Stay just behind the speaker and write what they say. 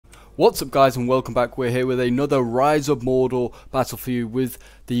What's up, guys, and welcome back. We're here with another Rise of Mordor battle for you with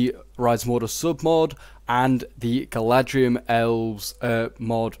the Rise of Mordor submod and the Galadriel Elves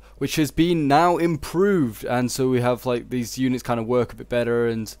mod, which has been now improved, and so we have like these units kind of work a bit better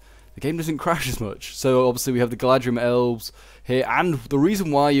and the game doesn't crash as much. So obviously we have the Galadriel Elves here, and the reason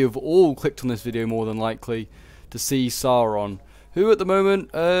why you've all clicked on this video more than likely to see Sauron, who at the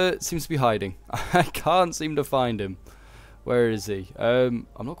moment seems to be hiding. I can't seem to find him. Where is he? I'm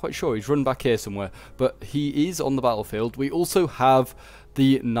not quite sure. He's run back here somewhere, but he is on the battlefield. We also have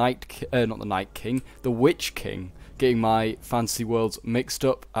the not the Night King, the Witch King. Getting my fantasy worlds mixed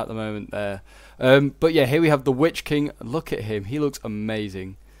up at the moment there. But yeah, here we have the Witch King. Look at him. He looks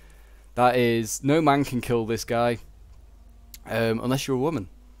amazing. That is, no man can kill this guy, unless you're a woman.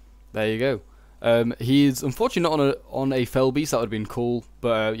 There you go. He is unfortunately not on a fell beast. That would have been cool,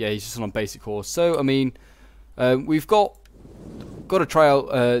 but yeah, he's just on a basic horse. So I mean, we've got to try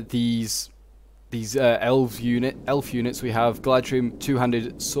out these elf units. We have Galadriel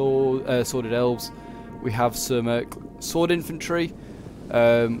two-handed sworded elves. We have some sword infantry,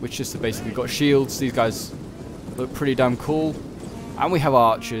 which just basically got shields. These guys look pretty damn cool. And we have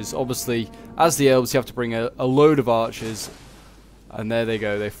archers. Obviously, as the elves, you have to bring a load of archers. And there they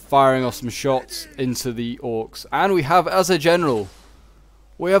go. They're firing off some shots into the orcs. And we have, as a general,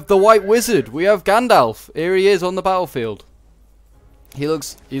 we have the White Wizard. We have Gandalf. Here he is on the battlefield.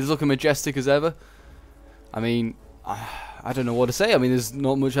 He's looking majestic as ever. I mean, I don't know what to say. I mean, there's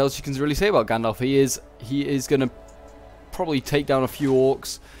not much else you can really say about Gandalf. He is going to probably take down a few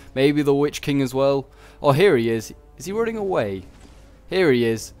orcs, maybe the Witch King as well. Oh, here he is. Is he running away? Here he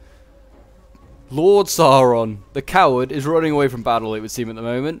is. Lord Sauron, the coward, is running away from battle, it would seem at the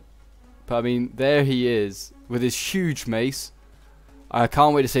moment. But I mean, there he is with his huge mace. I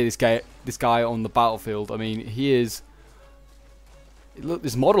can't wait to see this guy on the battlefield. I mean, he is. Look,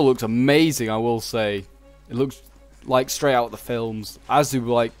 this model looks amazing, I will say. It looks like straight out of the films, as do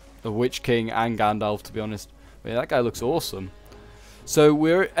like the Witch King and Gandalf, to be honest. I mean, that guy looks awesome. So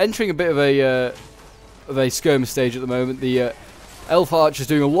we're entering a bit of a skirmish stage at the moment. The elf archers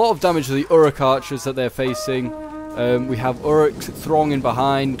doing a lot of damage to the Uruk archers that they're facing. We have Uruk thronging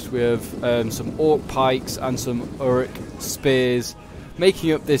behind. We have some orc pikes and some Uruk spears,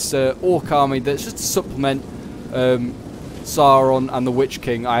 making up this orc army that's just to supplement Sauron and the Witch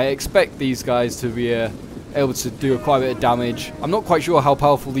King. I expect these guys to be able to do quite a bit of damage. I'm not quite sure how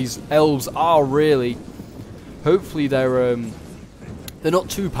powerful these elves are really. Hopefully they're not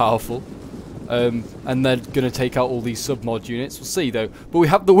too powerful, and they're going to take out all these submod units. We'll see though. But we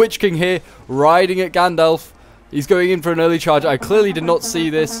have the Witch King here riding at Gandalf. He's going in for an early charge. I clearly did not see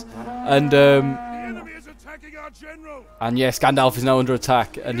this, and yes, Gandalf is now under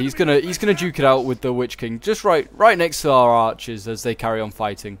attack, and he's gonna duke it out with the Witch King, just right next to our archers as they carry on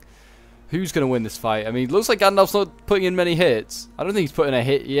fighting. Who's gonna win this fight? I mean, it looks like Gandalf's not putting in many hits. I don't think he's putting a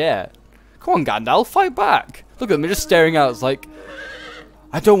hit yet. Come on, Gandalf, fight back! Look at him, just staring out. It's like,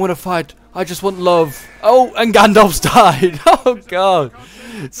 I don't want to fight. I just want love. Oh, and Gandalf's died. Oh god.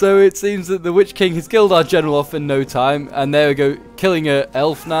 So it seems that the Witch King has killed our general off in no time, and there we go, killing an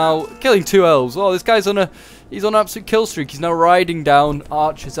elf now, killing two elves. Oh, this guy's he's on an absolute kill streak. He's now riding down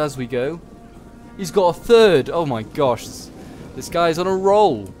archers as we go. He's got a third. Oh my gosh, this guy's on a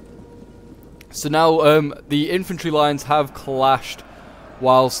roll. So now the infantry lines have clashed,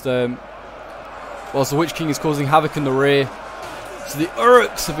 whilst the Witch King is causing havoc in the rear. So the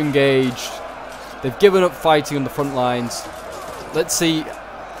Uruks have engaged. They've given up fighting on the front lines. Let's see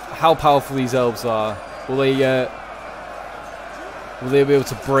how powerful these elves are. Will they be able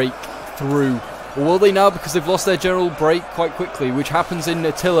to break through? Or will they now, because they've lost their general, break quite quickly, which happens in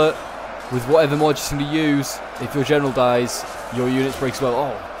Attila with whatever mod you seem to use. If your general dies, your units break as well.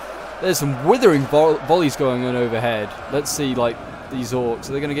 Oh, there's some withering volleys going on overhead. Let's see, like, these orcs.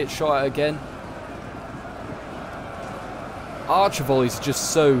 Are they going to get shot at again? Archer volleys are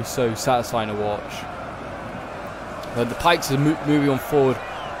just so satisfying to watch. The pikes are moving on forward.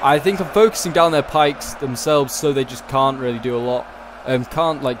 I think I'm focusing down their pikes themselves, so they just can't really do a lot.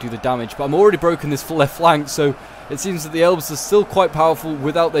 Can't like do the damage, but I'm already broken this left flank, so it seems that the elves are still quite powerful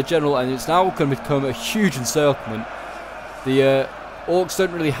without their general, and it's now going to become a huge encirclement. The orcs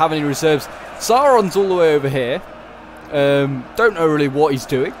don't really have any reserves. Sauron's all the way over here. Don't know really what he's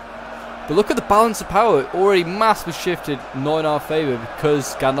doing, but look at the balance of power, already massively shifted, not in our favour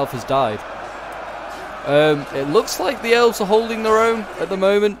because Gandalf has died. It looks like the elves are holding their own at the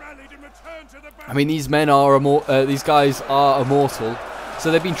moment. I mean, these guys are immortal,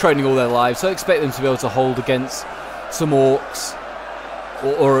 so they've been training all their lives, so I expect them to be able to hold against some orcs,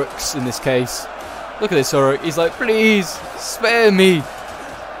 or Uruks in this case. Look at this Uruk, he's like, please, spare me.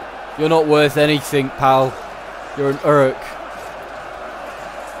 You're not worth anything, pal. You're an Uruk.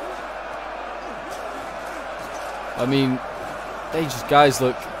 I mean, they just, guys,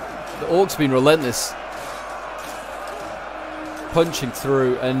 look. The Orcs have been relentless. Punching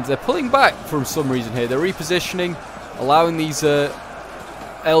through, and they're pulling back for some reason here. They're repositioning, allowing these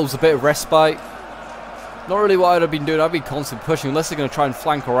elves a bit of respite. Not really what I'd have been doing. I'd be constantly pushing, unless they're going to try and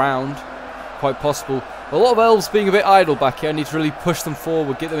flank around. Quite possible. A lot of elves being a bit idle back here. I need to really push them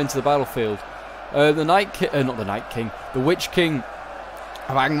forward, get them into the battlefield. The Night King, not the Night King, the Witch King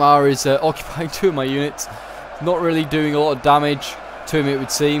of Angmar is occupying 2 of my units. Not really doing a lot of damage to him, it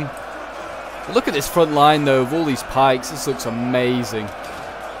would seem. Look at this front line though, of all these pikes. This looks amazing.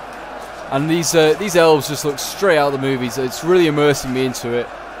 And these elves just look straight out of the movies. It's really immersing me into it.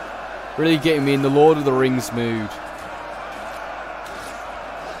 Really getting me in the Lord of the Rings mood.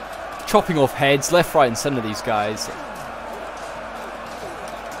 Chopping off heads left, right and centre, these guys.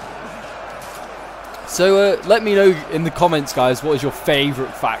 So let me know in the comments, guys, what is your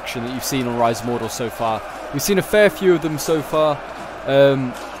favourite faction that you've seen on Rise of Mordor so far. We've seen a fair few of them so far.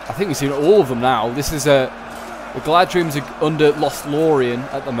 I think we've seen all of them now. This is the Galadriels are under Lothlorien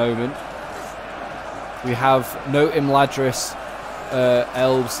at the moment. We have no Imladris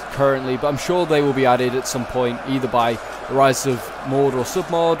elves currently, but I'm sure they will be added at some point, either by the Rise of Mordor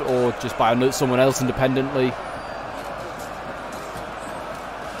submod or just by someone else independently.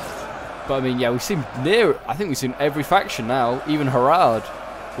 But I mean, yeah, we've seen I think we've seen every faction now, even Harad,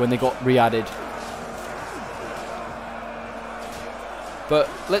 when they got re-added. But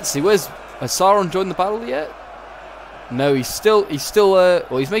let's see, has Sauron joined the battle yet? No, he's still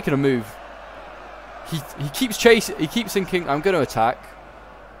well, he's making a move. He keeps chasing, he keeps thinking, I'm going to attack,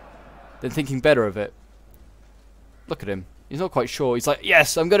 then thinking better of it. Look at him. He's not quite sure. He's like,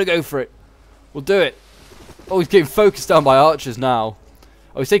 yes, I'm going to go for it. We'll do it. Oh, he's getting focused down by archers now.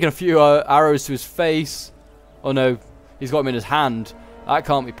 Oh, he's taking a few arrows to his face. Oh no, he's got him in his hand. That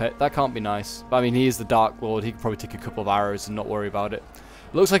can't be nice. But I mean, he is the Dark Lord. He can probably take a couple of arrows and not worry about it.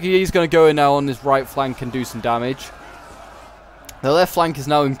 Looks like he's going to go in now on his right flank and do some damage. The left flank is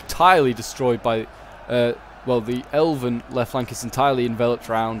now entirely destroyed by... well, the Elven left flank is entirely enveloped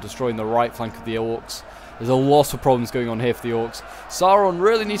around, destroying the right flank of the Orcs. There's a lot of problems going on here for the Orcs. Sauron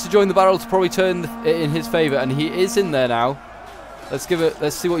really needs to join the battle to probably turn it in his favour, and he is in there now. Let's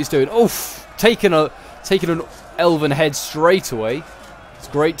see what he's doing. Oof! Taking an Elven head straight away. It's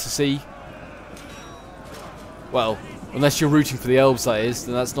great to see. Well, unless you're rooting for the elves, that is,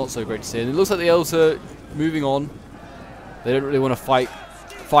 then that's not so great to see. And it looks like the elves are moving on. They don't really want to fight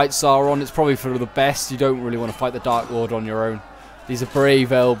Sauron. It's probably for the best. You don't really want to fight the Dark Lord on your own. These are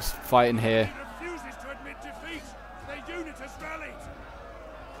brave elves fighting here.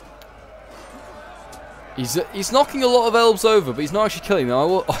 He's knocking a lot of elves over, but he's not actually killing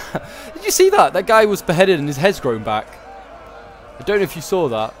them. Did you see that? That guy was beheaded and his head's grown back. I don't know if you saw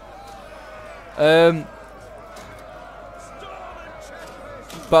that.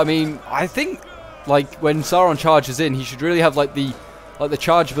 But I mean, I think like when Sauron charges in, he should really have like the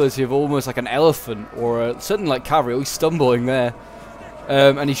charge ability of almost like an elephant or something like cavalry. Oh, he's stumbling there,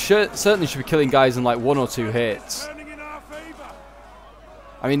 and he certainly should be killing guys in like 1 or 2 hits.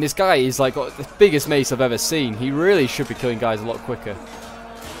 I mean, this guy is like got the biggest mace I've ever seen. He really should be killing guys a lot quicker.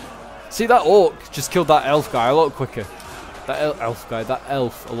 See, that orc just killed that elf guy a lot quicker. That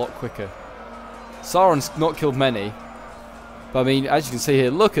elf a lot quicker. Sauron's not killed many. But I mean, as you can see here,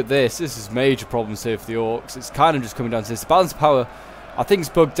 look at this. This is major problems here for the Orcs. It's kind of just coming down to this. The balance of power, I think, is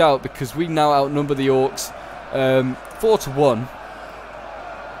bugged out because we now outnumber the Orcs 4-1.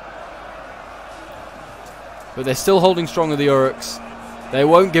 But they're still holding strong with the Uruks. They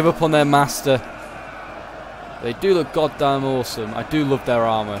won't give up on their master. They do look goddamn awesome. I do love their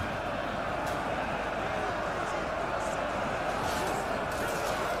armor.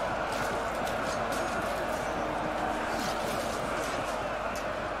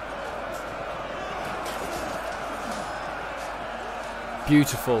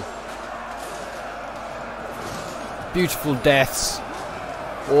 Beautiful. Beautiful deaths.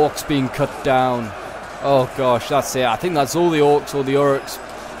 Orcs being cut down. Oh gosh, that's it. I think that's all the Orcs or the Uruks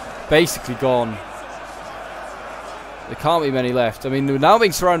basically gone. There can't be many left. I mean, we're now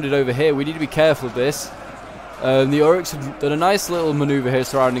being surrounded over here. We need to be careful of this. The Uruks have done a nice little maneuver here,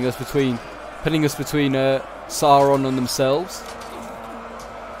 surrounding us pinning us between Sauron and themselves.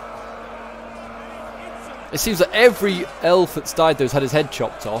 It seems that every elf that's died though has had his head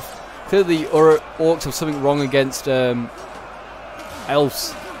chopped off. Clearly the Orcs have something wrong against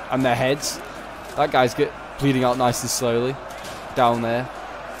elves and their heads. That guy's bleeding out nice and slowly down there.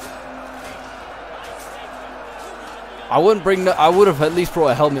 I wouldn't bring. I would have at least brought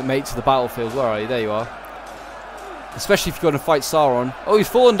a helmet mate to the battlefield. Where are you? There you are. Especially if you're going to fight Sauron. Oh, he's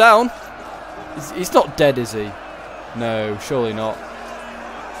fallen down. He's not dead, is he? No, surely not.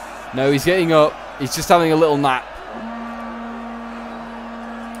 No, he's getting up. He's just having a little nap.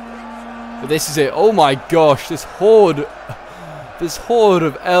 But this is it. Oh my gosh, this horde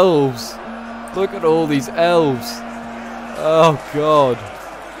of elves. Look at all these elves. Oh god.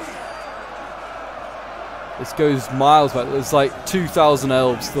 This goes miles back. There's like 2,000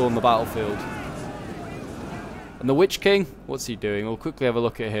 elves still on the battlefield. And the Witch King, what's he doing? We'll quickly have a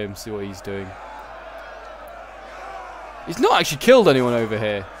look at him, see what he's doing. He's not actually killed anyone over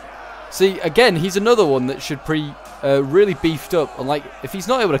here. See, again, he's another one that should really beefed up. And like, if he's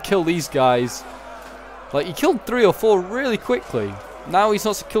not able to kill these guys, like he killed 3 or 4 really quickly. Now he's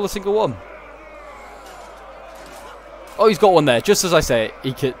not killed a single one. Oh, he's got one there. Just as I say it,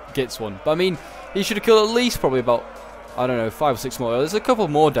 he gets one. But I mean, he should have killed at least probably about, I don't know, 5 or 6 more. There's a couple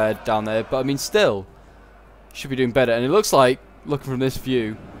more dead down there, but I mean, still, should be doing better. And it looks like, looking from this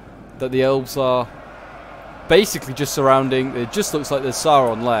view, that the elves are basically just surrounding. It just looks like there's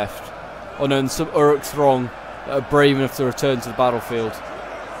Sauron left. Oh no, and some Uruk throng that are brave enough to return to the battlefield.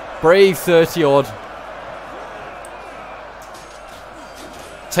 Brave 30 odd.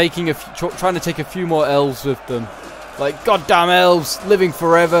 Trying to take a few more elves with them. Like, goddamn elves, living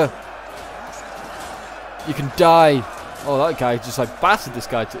forever. You can die. Oh, that guy just like battered this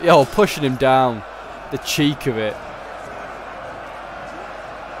guy. Oh, pushing him down. The cheek of it.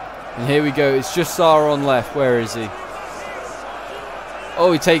 And here we go. It's just Sauron left. Where is he?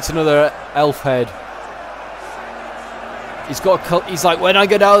 Oh, he takes another elf head. He's like, when I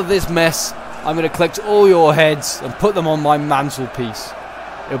get out of this mess, I'm going to collect all your heads and put them on my mantelpiece.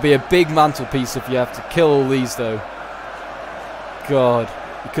 It'll be a big mantelpiece if you have to kill all these, though. God,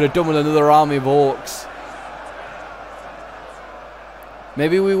 you could have done with another army of orcs.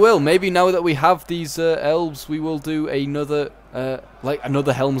 Maybe we will. Maybe now that we have these elves, we will do another, like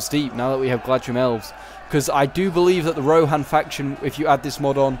another Helm's Deep. Now that we have Galadrim elves, because I do believe that the Rohan faction, if you add this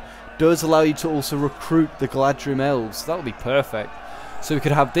mod on, does allow you to also recruit the Galadrim elves. That would be perfect. So we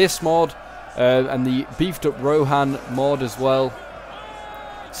could have this mod and the beefed up Rohan mod as well.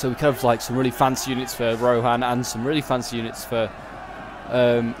 So we could have like some really fancy units for Rohan and some really fancy units for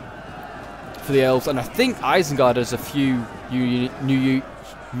the elves. And I think Isengard has a few new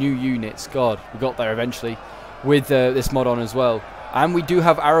units. God, we got there eventually with this mod on as well. And we do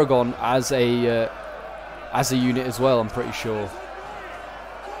have Aragon as a unit as well, I'm pretty sure.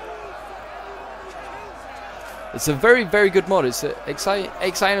 It's a very, very good mod. It's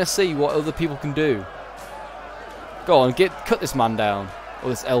exciting to see what other people can do. Go on, cut this man down. Or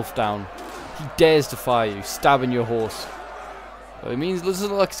this elf down. He dares defy you, stabbing your horse. But it means it doesn't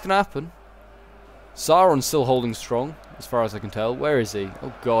look like it's going to happen. Sauron's still holding strong, as far as I can tell. Where is he?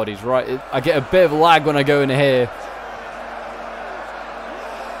 Oh god, he's right. I get a bit of lag when I go in here.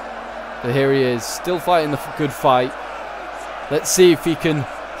 But here he is, still fighting the good fight. Let's see if he can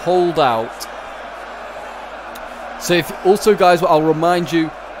hold out. So also guys, I'll remind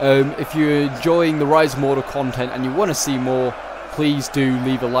you, if you're enjoying the Rise of Mordor content and you want to see more, please do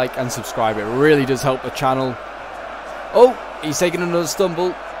leave a like and subscribe. It really does help the channel. Oh, he's taking another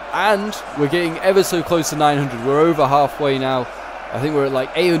stumble. And we're getting ever so close to 900. We're over halfway now. I think we're at like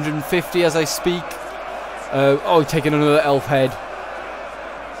 850 as I speak. Oh, taking another elf head.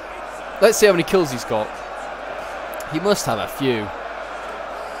 Let's see how many kills he's got. He must have a few.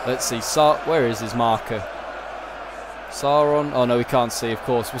 Let's see. Where is his marker? Sauron. Oh no, we can't see, of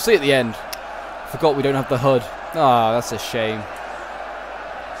course. We'll see at the end. Forgot we don't have the HUD. Ah, that's a shame.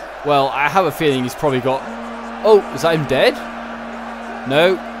 Well, I have a feeling he's probably got... Oh, is that him dead?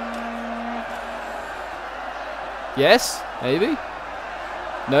 No. Yes, maybe.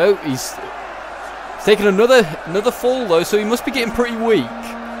 No, he's taken another fall though, so he must be getting pretty weak.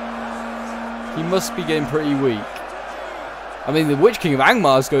 He must be getting pretty weak. I mean, the Witch King of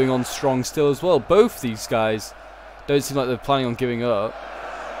Angmar is going on strong still as well. Both these guys don't seem like they're planning on giving up.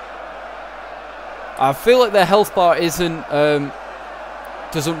 I feel like their health bar doesn't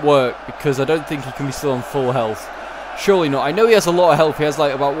work because I don't think he can be still on full health. Surely not. I know he has a lot of health. He has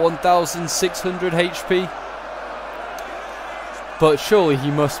like about 1,600 HP. But surely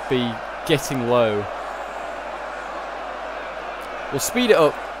he must be getting low. We'll speed it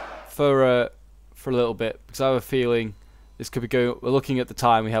up for a little bit because I have a feeling this could be going. We're looking at the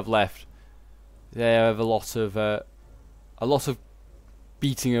time we have left. They have a lot of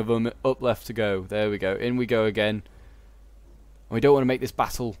beating of them up left to go. There we go. In we go again. And we don't want to make this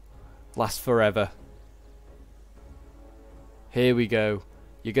battle last forever. Here we go.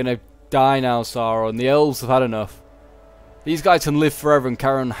 You're going to die now, Sauron. The elves have had enough. These guys can live forever and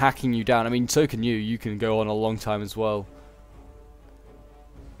carry on hacking you down. I mean, so can you. You can go on a long time as well.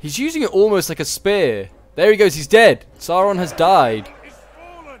 He's using it almost like a spear. There he goes. He's dead. Sauron has died.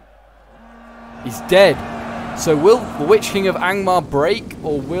 He's dead. So will the Witch King of Angmar break,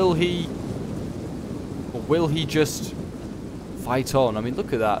 or will he just fight on? I mean,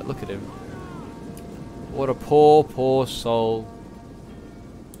 look at that. Look at him. What a poor, poor soul.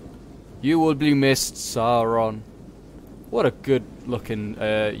 You will be missed, Sauron. What a good looking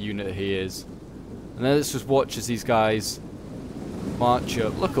unit he is. And then let's just watch as these guys march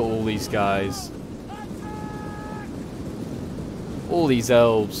up. Look at all these guys. All these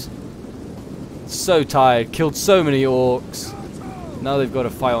elves. So tired. Killed so many orcs. Now they've got to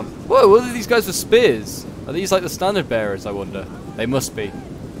fight on. Whoa, what are these guys with spears? Are these like the standard bearers, I wonder? They must be.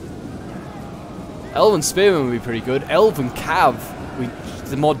 Elven spearmen would be pretty good. Elven cav,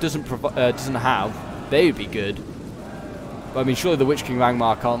 the mod doesn't have. They would be good. But I mean, surely the Witch King of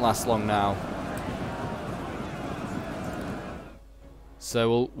Angmar can't last long now.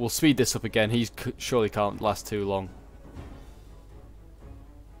 So we'll speed this up again. He surely can't last too long.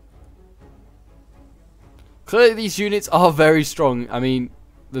 Clearly these units are very strong. I mean,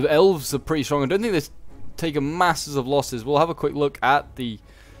 the elves are pretty strong. I don't think they've taken masses of losses. We'll have a quick look at the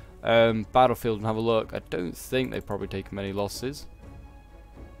battlefield and have a look. I don't think they've probably taken many losses.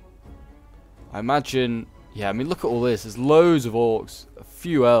 I imagine... Yeah, I mean, look at all this. There's loads of orcs. A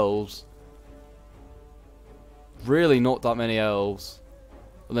few elves. Really not that many elves.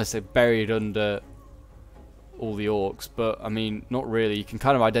 Unless they're buried under all the orcs. But, I mean, not really. You can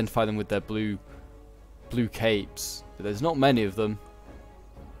kind of identify them with their blue capes. But there's not many of them.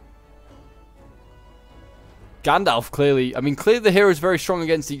 Gandalf clearly... I mean, clearly the heroes are very strong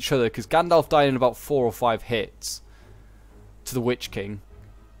against each other. Because Gandalf died in about 4 or 5 hits. To the Witch King.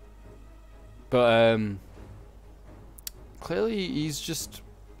 But, clearly, he's just...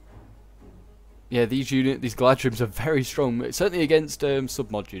 Yeah, these Galadrims are very strong. Certainly against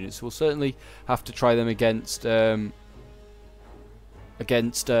submod units. We'll certainly have to try them against... what...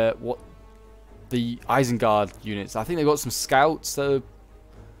 The Isengard units. I think they've got some scouts. They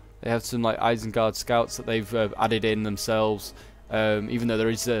have some like Isengard scouts that they've added in themselves. Even though there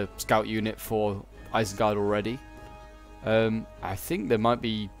is a scout unit for Isengard already. I think there might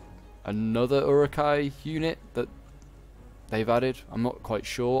be another Uruk-hai unit that they've added. I'm not quite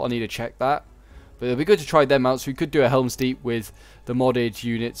sure. I need to check that. But it'll be good to try them out. So we could do a Helm's Deep with the modded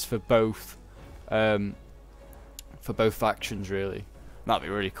units for both factions, really. That'd be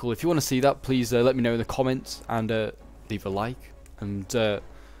really cool. If you want to see that, please let me know in the comments and leave a like. And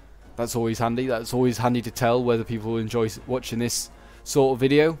that's always handy. That's always handy to tell whether people enjoy watching this sort of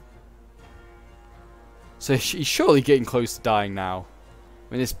video. So he's surely getting close to dying now.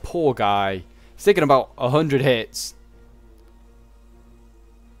 I mean, this poor guy. He's taking about 100 hits.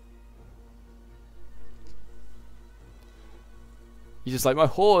 He's just like, my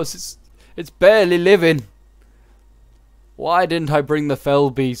horse, it's barely living. Why didn't I bring the fell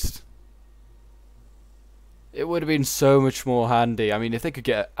beast? It would have been so much more handy. I mean, if they could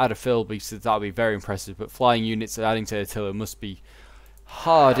add a fell beast, that would be very impressive. But flying units adding to Attila must be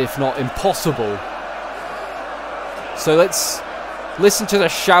hard, if not impossible. So let's listen to the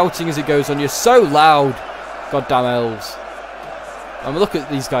shouting as it goes on. You're so loud, goddamn elves. I mean, look at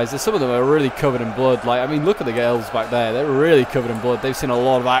these guys. Some of them are really covered in blood. Like, I mean, look at the elves back there. They're really covered in blood. They've seen a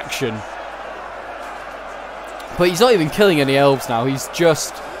lot of action. But he's not even killing any elves now. He's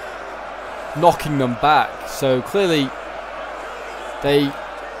just knocking them back. So clearly, they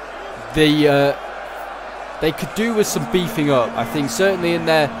could do with some beefing up. I think certainly in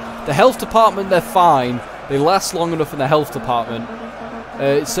the health department they're fine. They last long enough in the health department.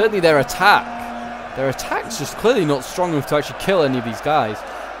 It's certainly their attack. Their attack's just clearly not strong enough to actually kill any of these guys.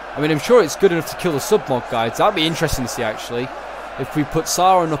 I mean, I'm sure it's good enough to kill the submod guys. That'd be interesting to see, actually. If we put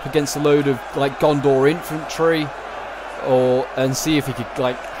Sauron up against a load of, like, Gondor infantry, and see if he could,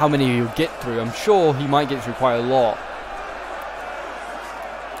 like, how many he'll get through. I'm sure he might get through quite a lot.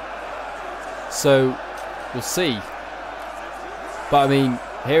 So, we'll see. But, I mean,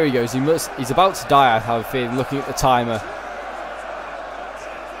 here he goes. He's about to die, I have a feeling, looking at the timer.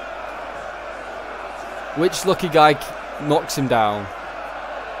 Which lucky guy knocks him down?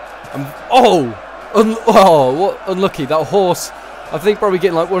 Oh! What unlucky. That horse, I think, probably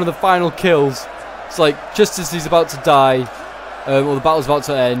getting like one of the final kills. It's like just as he's about to die, or the battle's about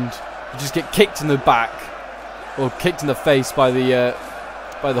to end, you just get kicked in the back or kicked in the face by the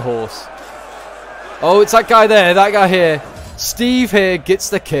horse. Oh, it's that guy there, that guy here. Steve here gets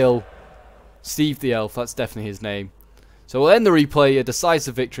the kill. Steve the elf, that's definitely his name. So we'll end the replay, a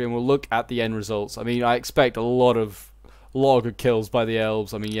decisive victory, and we'll look at the end results. I mean, I expect a lot of a lot of good kills by the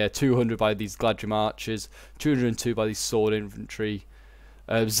elves. I mean, yeah, 200 by these Galadrim archers, 202 by these sword infantry.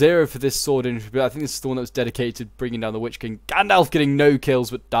 0 for this sword infantry, but I think this is the one that was dedicated to bringing down the Witch King. Gandalf getting no kills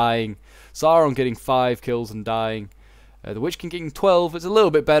but dying. Sauron getting 5 kills and dying. The Witch King getting 12. It's a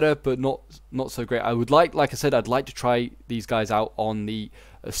little bit better, but not so great. I would like I said, I'd like to try these guys out on the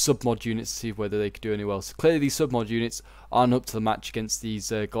submod units to see whether they could do any well. So clearly these submod units aren't up to the match against these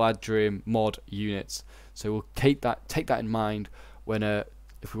Galadrim mod units. So we'll take that in mind when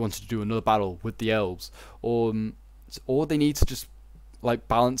if we wanted to do another battle with the elves, or they need to just like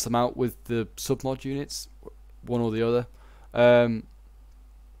balance them out with the submod units, one or the other.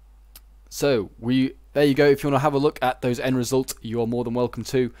 So there you go. If you want to have a look at those end results, you are more than welcome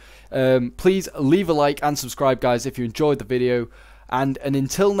to. Please leave a like and subscribe, guys, if you enjoyed the video. And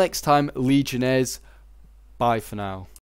until next time, Legionnaires, bye for now.